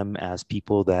see them as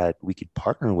people that we could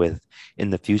partner with in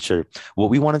the future. What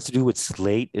we wanted to do with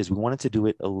Slate is we wanted to do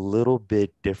it a little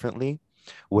bit differently,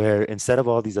 where instead of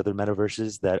all these other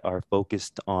metaverses that are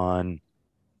focused on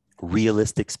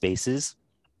realistic spaces,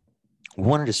 we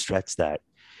wanted to stretch that.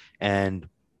 And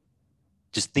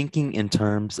just thinking in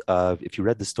terms of if you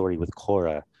read the story with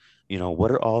Cora,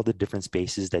 what are all the different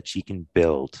spaces that she can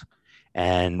build?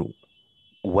 And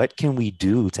what can we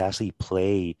do to actually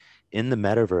play in the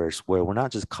metaverse where we're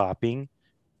not just copying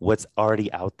what's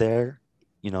already out there,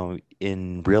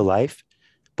 in real life,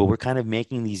 but we're kind of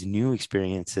making these new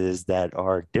experiences that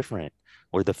are different,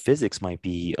 or the physics might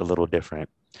be a little different.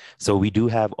 So we do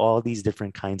have all these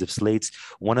different kinds of slates.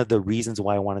 One of the reasons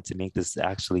why I wanted to make this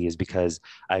actually is because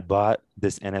I bought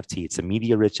this NFT. It's a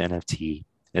media rich NFT.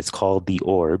 It's called the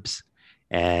Orbs,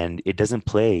 and it doesn't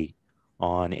play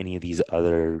on any of these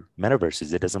other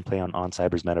metaverses. It doesn't play on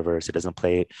Cyber's metaverse. It doesn't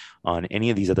play on any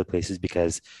of these other places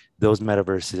because those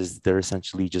metaverses, they're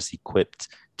essentially just equipped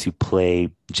to play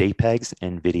JPEGs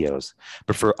and videos.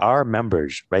 But for our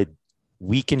members, right,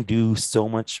 we can do so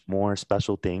much more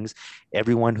special things.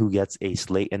 Everyone who gets a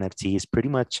Slate NFT is pretty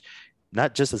much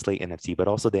not just a Slate NFT, but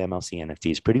also the MLC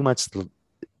NFTs. Pretty much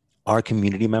our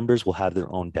community members will have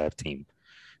their own dev team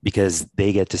because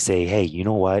they get to say, hey, you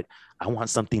know what? I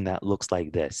want something that looks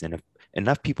like this. And if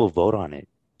enough people vote on it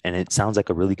and it sounds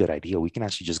like a really good idea, we can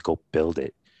actually just go build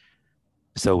it.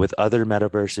 So with other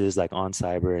metaverses like on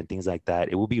cyber and things like that,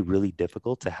 it will be really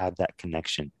difficult to have that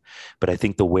connection. But I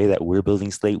think the way that we're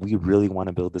building Slate, we really want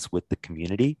to build this with the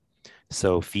community.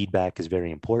 So feedback is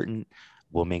very important.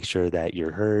 We'll make sure that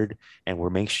you're heard, and we'll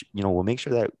make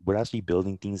sure that we're actually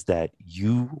building things that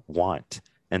you want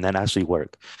and that actually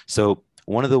work. So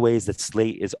one of the ways that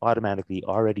Slate is automatically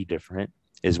already different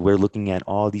is we're looking at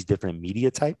all these different media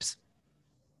types.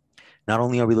 Not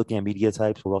only are we looking at media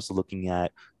types, we're also looking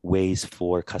at ways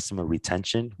for customer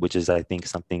retention, which is, I think,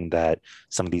 something that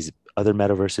some of these other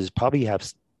metaverses probably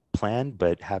have planned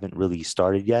but haven't really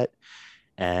started yet.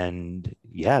 And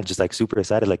yeah, just like super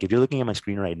excited. Like if you're looking at my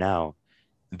screen right now,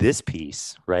 this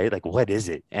piece, right? Like, what is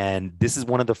it? And this is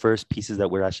one of the first pieces that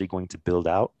we're actually going to build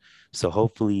out. So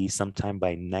hopefully, sometime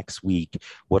by next week,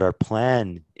 what our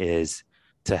plan is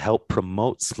to help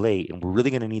promote Slate, and we're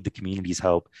really going to need the community's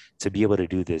help to be able to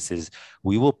do this, is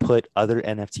we will put other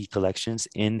NFT collections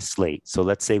in Slate. So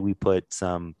let's say we put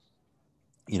some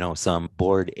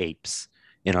bored apes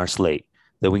in our Slate.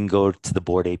 Then we can go to the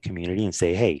bored ape community and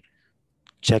say, hey,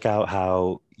 check out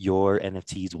how your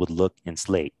NFTs would look in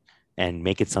Slate and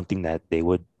make it something that they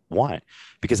would want.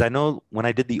 Because I know when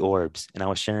I did the orbs and I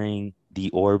was sharing the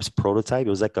orbs prototype, it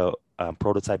was like a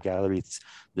prototype gallery.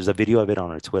 There's a video of it on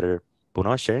our Twitter. But when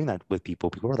I was sharing that with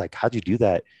people were like, how'd you do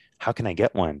that? How can I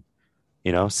get one?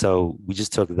 So we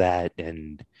just took that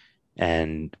and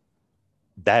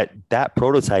that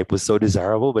prototype was so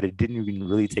desirable, but it didn't even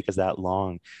really take us that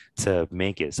long to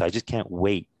make it. So I just can't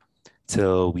wait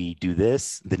till we do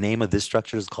this. The name of this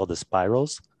structure is called the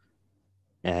spirals,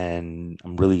 and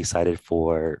I'm really excited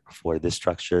for this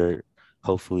structure.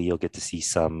 Hopefully, you'll get to see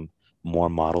some more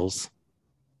models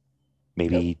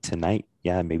Yep. maybe tonight.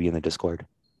 Yeah, maybe in the Discord.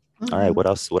 All right, Mhm. what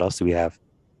else? What else do we have?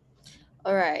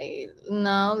 All right,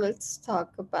 now let's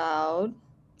talk about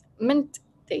mint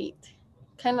date.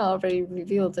 Kind of already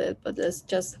revealed it, but let's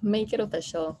just make it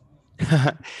official.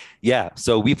 Yeah,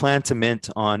 so we plan to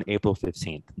mint on April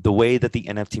 15th. The way that the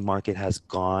NFT market has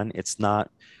gone, it's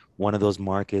not one of those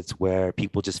markets where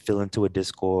people just fill into a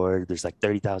Discord. There's like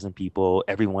 30,000 people,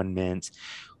 everyone mints.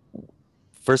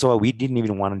 First of all, we didn't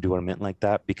even want to do our mint like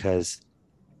that because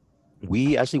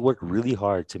we actually work really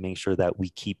hard to make sure that we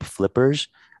keep flippers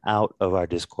out of our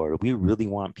Discord. We really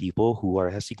want people who are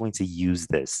actually going to use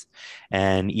this.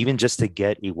 And even just to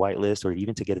get a whitelist or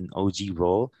even to get an OG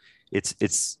role,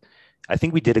 it's I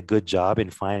think we did a good job in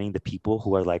finding the people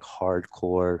who are like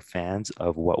hardcore fans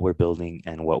of what we're building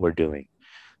and what we're doing.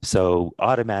 So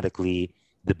automatically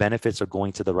the benefits are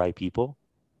going to the right people.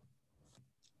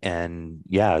 And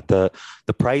yeah, the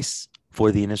price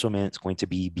for the initial mint is going to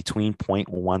be between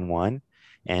 0.11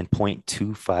 and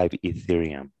 0.25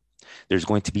 Ethereum. There's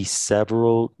going to be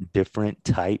several different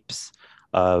types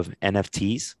of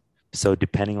NFTs. So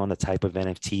depending on the type of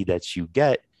NFT that you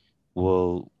get,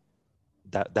 will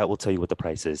that will tell you what the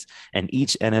price is. And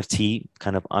each NFT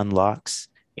kind of unlocks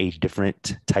a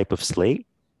different type of slate.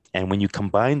 And when you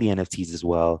combine the NFTs as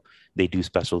well, they do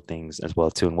special things as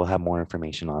well too. And we'll have more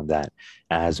information on that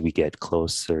as we get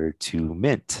closer to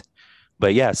mint.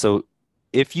 But yeah, so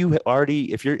if you're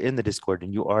in the Discord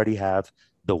and you already have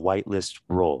the whitelist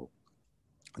role,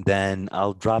 then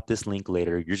I'll drop this link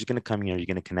later. You're just gonna come here, you're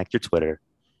gonna connect your Twitter.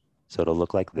 So it'll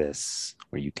look like this,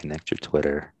 where you connect your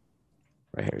Twitter.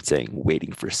 Right here, it's saying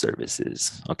waiting for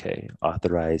services. Okay,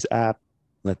 authorize app.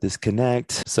 Let this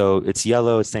connect. So it's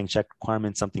yellow. It's saying check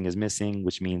requirements. Something is missing,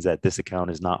 which means that this account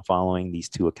is not following these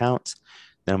two accounts.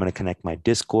 Then I'm going to connect my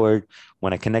Discord.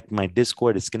 When I connect my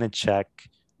Discord, it's going to check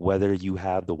whether you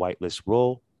have the whitelist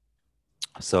role.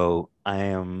 So I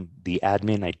am the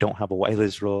admin. I don't have a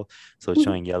whitelist role. So it's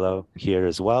showing yellow here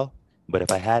as well. But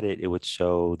if I had it, it would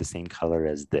show the same color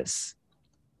as this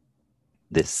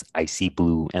icy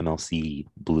blue MLC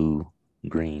blue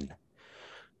green.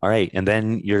 All right. And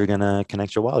then you're going to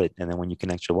connect your wallet. And then when you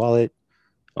connect your wallet,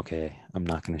 okay, I'm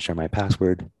not going to share my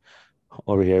password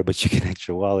over here, but you connect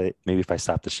your wallet. Maybe if I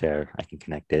stop the share, I can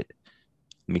connect it.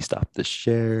 Let me stop the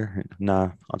share.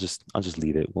 Nah, I'll just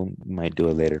leave it. We might do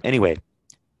it later. Anyway,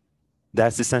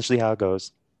 that's essentially how it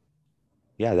goes.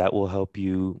 Yeah, that will help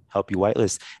you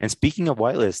whitelist. And speaking of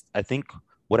whitelist, I think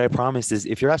what I promised is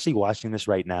if you're actually watching this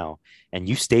right now and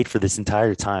you stayed for this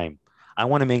entire time, I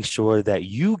want to make sure that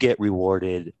you get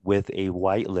rewarded with a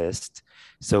whitelist.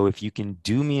 So if you can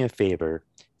do me a favor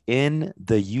in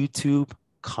the YouTube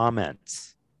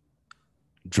comments,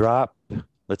 drop,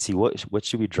 let's see, what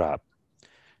should we drop?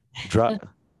 Drop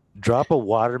drop a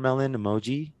watermelon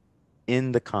emoji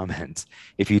in the comments.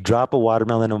 If you drop a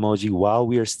watermelon emoji while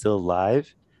we are still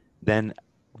live, then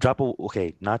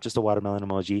okay, not just a watermelon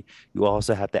emoji, you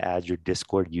also have to add your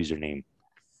Discord username.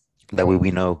 That way Oh.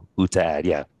 we know who to add.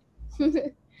 Yeah.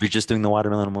 If you're just doing the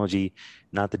watermelon emoji,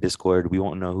 not the Discord, we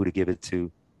won't know who to give it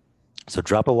to. So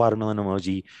drop a watermelon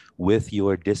emoji with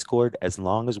your Discord. As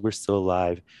long as we're still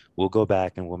live, we'll go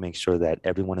back and we'll make sure that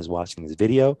everyone is watching this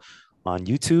video on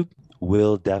YouTube.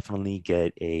 We'll definitely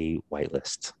get a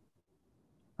whitelist.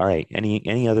 All right.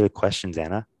 Any other questions,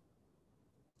 Anna?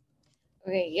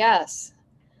 Okay, yes.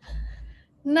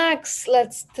 Next,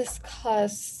 let's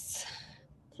discuss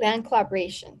plan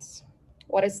collaborations.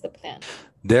 What is the plan?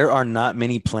 There are not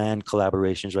many planned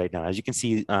collaborations right now. As you can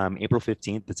see, April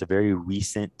 15th, it's a very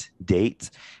recent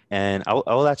date. And I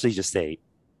will actually just say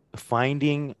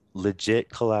finding legit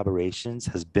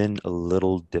collaborations has been a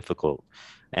little difficult.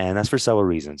 And that's for several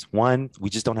reasons. One, we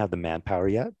just don't have the manpower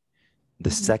yet. The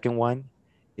Mhm. second one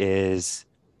is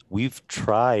we've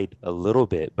tried a little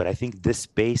bit, but I think this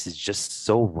space is just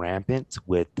so rampant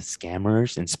with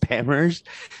scammers and spammers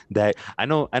that I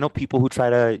know people who try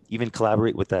to even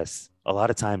collaborate with us. A lot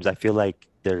of times I feel like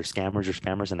they're scammers or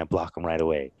spammers and I block them right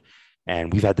away.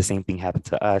 And we've had the same thing happen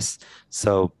to us.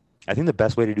 So I think the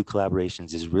best way to do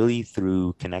collaborations is really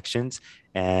through connections.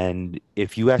 And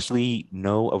if you actually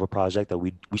know of a project that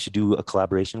we should do a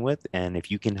collaboration with, and if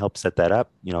you can help set that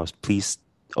up, please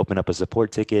open up a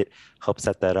support ticket, help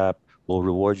set that up. We'll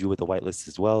reward you with a whitelist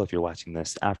as well if you're watching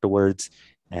this afterwards.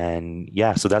 And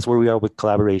yeah, so that's where we are with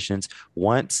collaborations.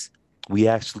 Once we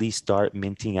actually start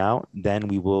minting out, then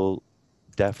we will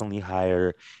definitely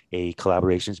hire a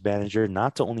collaborations manager,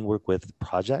 not to only work with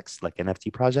projects like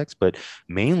NFT projects, but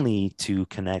mainly to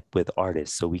connect with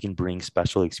artists so we can bring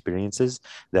special experiences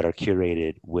that are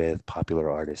curated with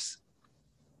popular artists.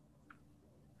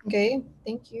 Okay,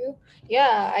 thank you.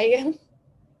 Yeah, I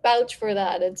vouch for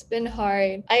that. It's been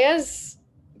hard. I guess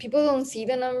people don't see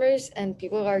the numbers and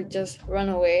people are just run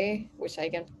away, which I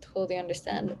can totally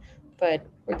understand. But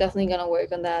we're definitely gonna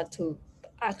work on that to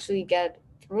actually get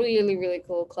really, really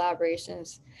cool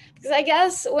collaborations. Because I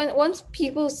guess when once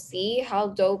people see how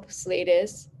dope Slate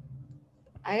is,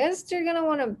 I guess they're gonna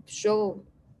want to show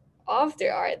off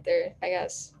their art there. I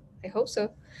guess. I hope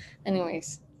so.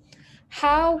 Anyways,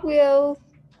 how will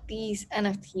these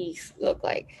NFTs look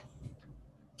like?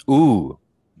 Ooh,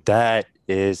 that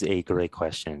is a great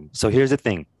question. So here's the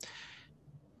thing.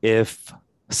 If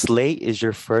Slate is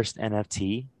your first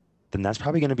NFT, then that's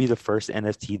probably going to be the first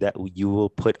NFT that you will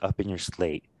put up in your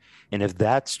Slate. And if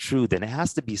that's true, then it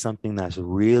has to be something that's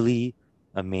really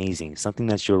amazing, something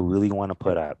that you'll really want to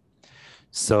put up.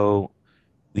 So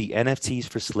the NFTs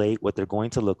for Slate, what they're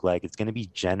going to look like, it's going to be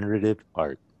generative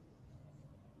art.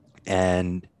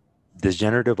 And this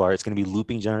generative art, it's going to be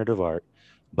looping generative art,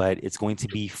 but it's going to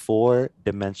be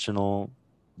four-dimensional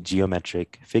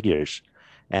geometric figures.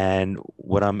 And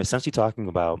what I'm essentially talking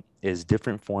about is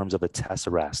different forms of a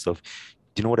tesseract. So, do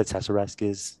you know what a tesseract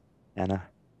is, Anna?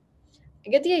 I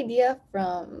get the idea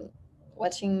from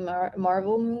watching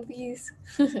Marvel movies.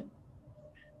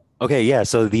 Okay, yeah.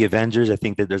 So the Avengers, I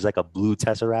think that there's like a blue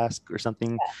tesseract or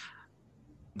something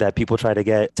that people try to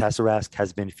get. Tesseract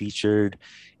has been featured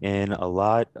in a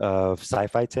lot of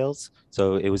sci-fi tales.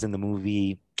 So it was in the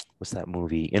movie, what's that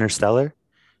movie? Interstellar,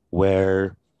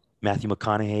 where Matthew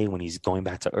McConaughey, when he's going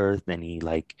back to Earth, and he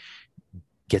like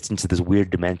gets into this weird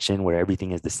dimension where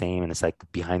everything is the same, and it's like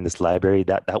behind this library.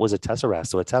 That was a tesseract.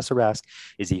 So a tesseract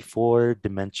is a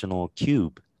four-dimensional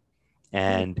cube,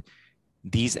 and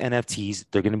these NFTs,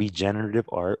 they're going to be generative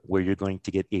art where you're going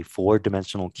to get a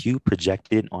four-dimensional cube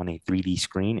projected on a 3D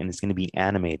screen, and it's going to be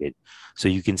animated. So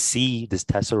you can see this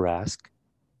tesseract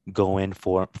go in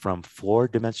from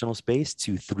four-dimensional space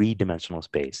to three-dimensional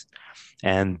space.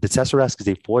 And the tesseract is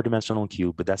a four-dimensional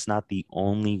cube, but that's not the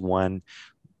only one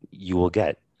you will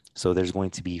get. So there's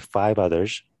going to be five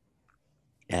others,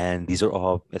 and these are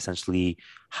all essentially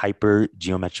hyper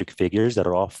geometric figures that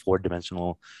are all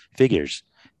four-dimensional figures.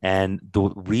 And the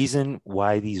reason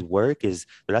why these work is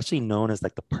they're actually known as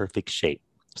like the perfect shape.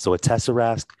 So a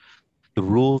tesseract, the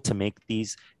rule to make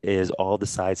these is all the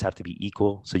sides have to be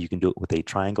equal. So you can do it with a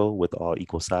triangle with all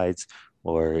equal sides,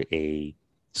 or a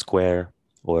square,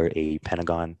 or a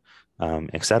pentagon,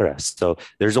 etc. So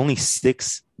there's only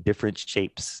six different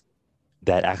shapes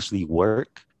that actually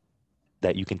work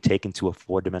that you can take into a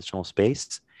four-dimensional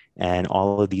space. And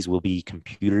all of these will be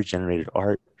computer generated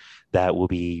art that will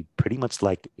be pretty much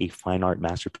like a fine art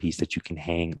masterpiece that you can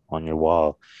hang on your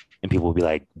wall. And people will be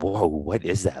like, whoa, what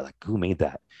is that? Like, who made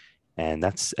that? And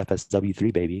that's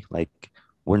FSW3, baby. Like,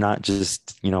 we're not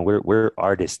just, we're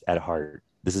artists at heart.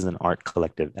 This is an art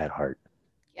collective at heart.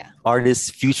 Yeah.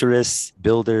 Artists, futurists,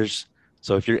 builders.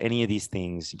 So if you're any of these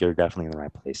things, you're definitely in the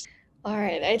right place. All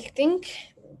right. I think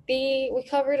we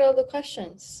covered all the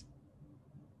questions.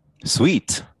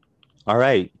 Sweet. All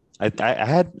right. I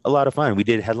had a lot of fun. We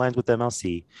did headlines with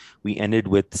MLC. We ended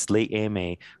with Slate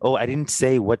AMA. Oh, I didn't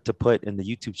say what to put in the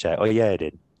YouTube chat. Oh, yeah, I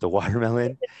did. The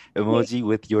watermelon emoji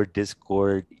with your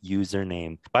Discord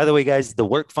username. By the way, guys, the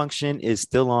work function is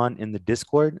still on in the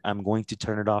Discord. I'm going to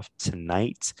turn it off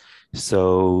tonight.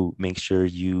 So make sure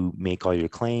you make all your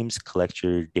claims, collect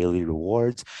your daily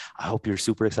rewards. I hope you're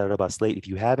super excited about Slate. If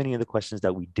you have any of the questions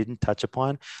that we didn't touch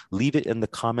upon, leave it in the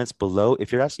comments below.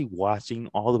 If you're actually watching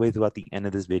all the way throughout the end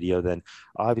of this video, then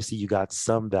obviously you got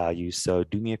some value. So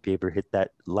do me a favor, hit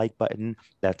that like button,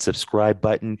 that subscribe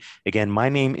button. Again, my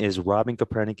name is Robin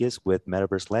Copernicus with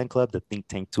Metaverse Land Club, the think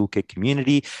tank toolkit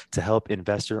community to help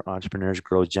investor entrepreneurs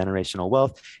grow generational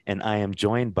wealth. And I am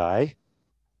joined by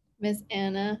Miss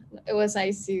Anna. It was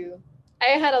nice to.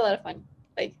 I had a lot of fun.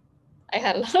 Like, I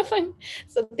had a lot of fun.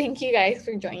 So thank you guys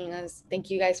for joining us.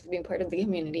 Thank you guys for being part of the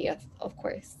community, of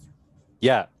course.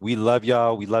 Yeah, we love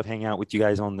y'all. We love hanging out with you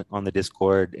guys on the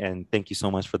Discord, and thank you so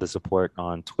much for the support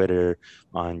on Twitter,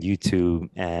 on YouTube,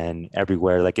 and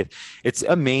everywhere. Like it's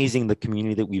amazing the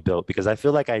community that we built because I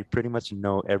feel like I pretty much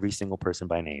know every single person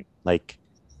by name. Like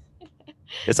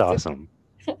it's awesome.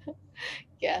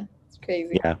 Yeah, it's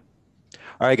crazy. Yeah.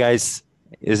 All right, guys.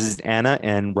 This is Anna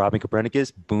and Robin Copernicus.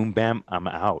 Boom, bam. I'm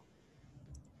out.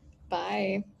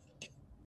 Bye.